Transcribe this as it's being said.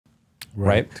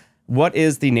right? What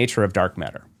is the nature of dark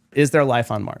matter? Is there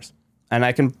life on Mars? And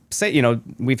I can say,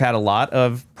 we've had a lot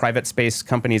of private space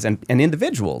companies and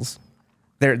individuals.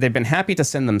 They've been happy to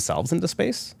send themselves into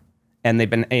space, and they've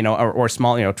been, or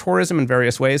small, tourism in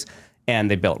various ways.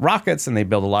 And they built rockets and they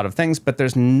built a lot of things, but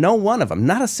there's no one of them,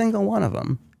 not a single one of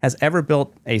them, has ever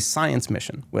built a science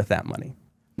mission with that money.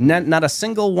 Not a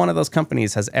single one of those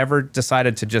companies has ever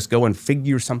decided to just go and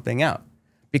figure something out,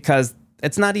 because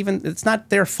it's not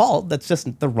their fault. That's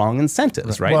just the wrong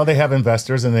incentives, right? Well, they have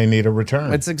investors and they need a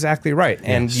return. That's exactly right.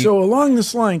 Yeah. And so along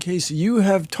this line, Casey, you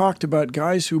have talked about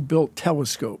guys who built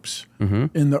telescopes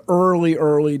in the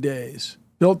early days.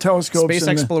 Built telescopes. Space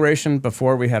exploration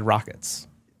before we had rockets.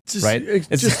 Right?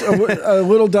 It's just a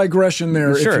little digression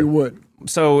there, if you would.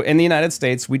 So in the United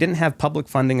States, we didn't have public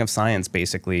funding of science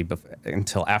basically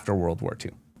until after World War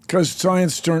II. Because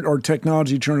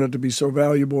technology turned out to be so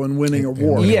valuable in winning a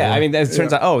war. Yeah, I mean, it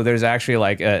turns out, there's actually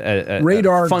like a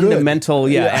radar, fundamental,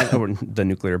 or the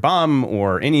nuclear bomb,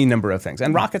 or any number of things,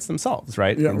 and rockets themselves,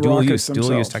 right? Yeah, and dual use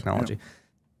technology.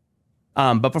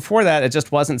 Yeah. But before that, it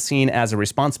just wasn't seen as a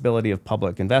responsibility of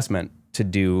public investment to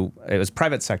do. It was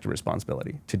private sector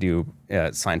responsibility to do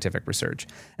scientific research,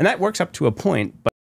 and that works up to a point. But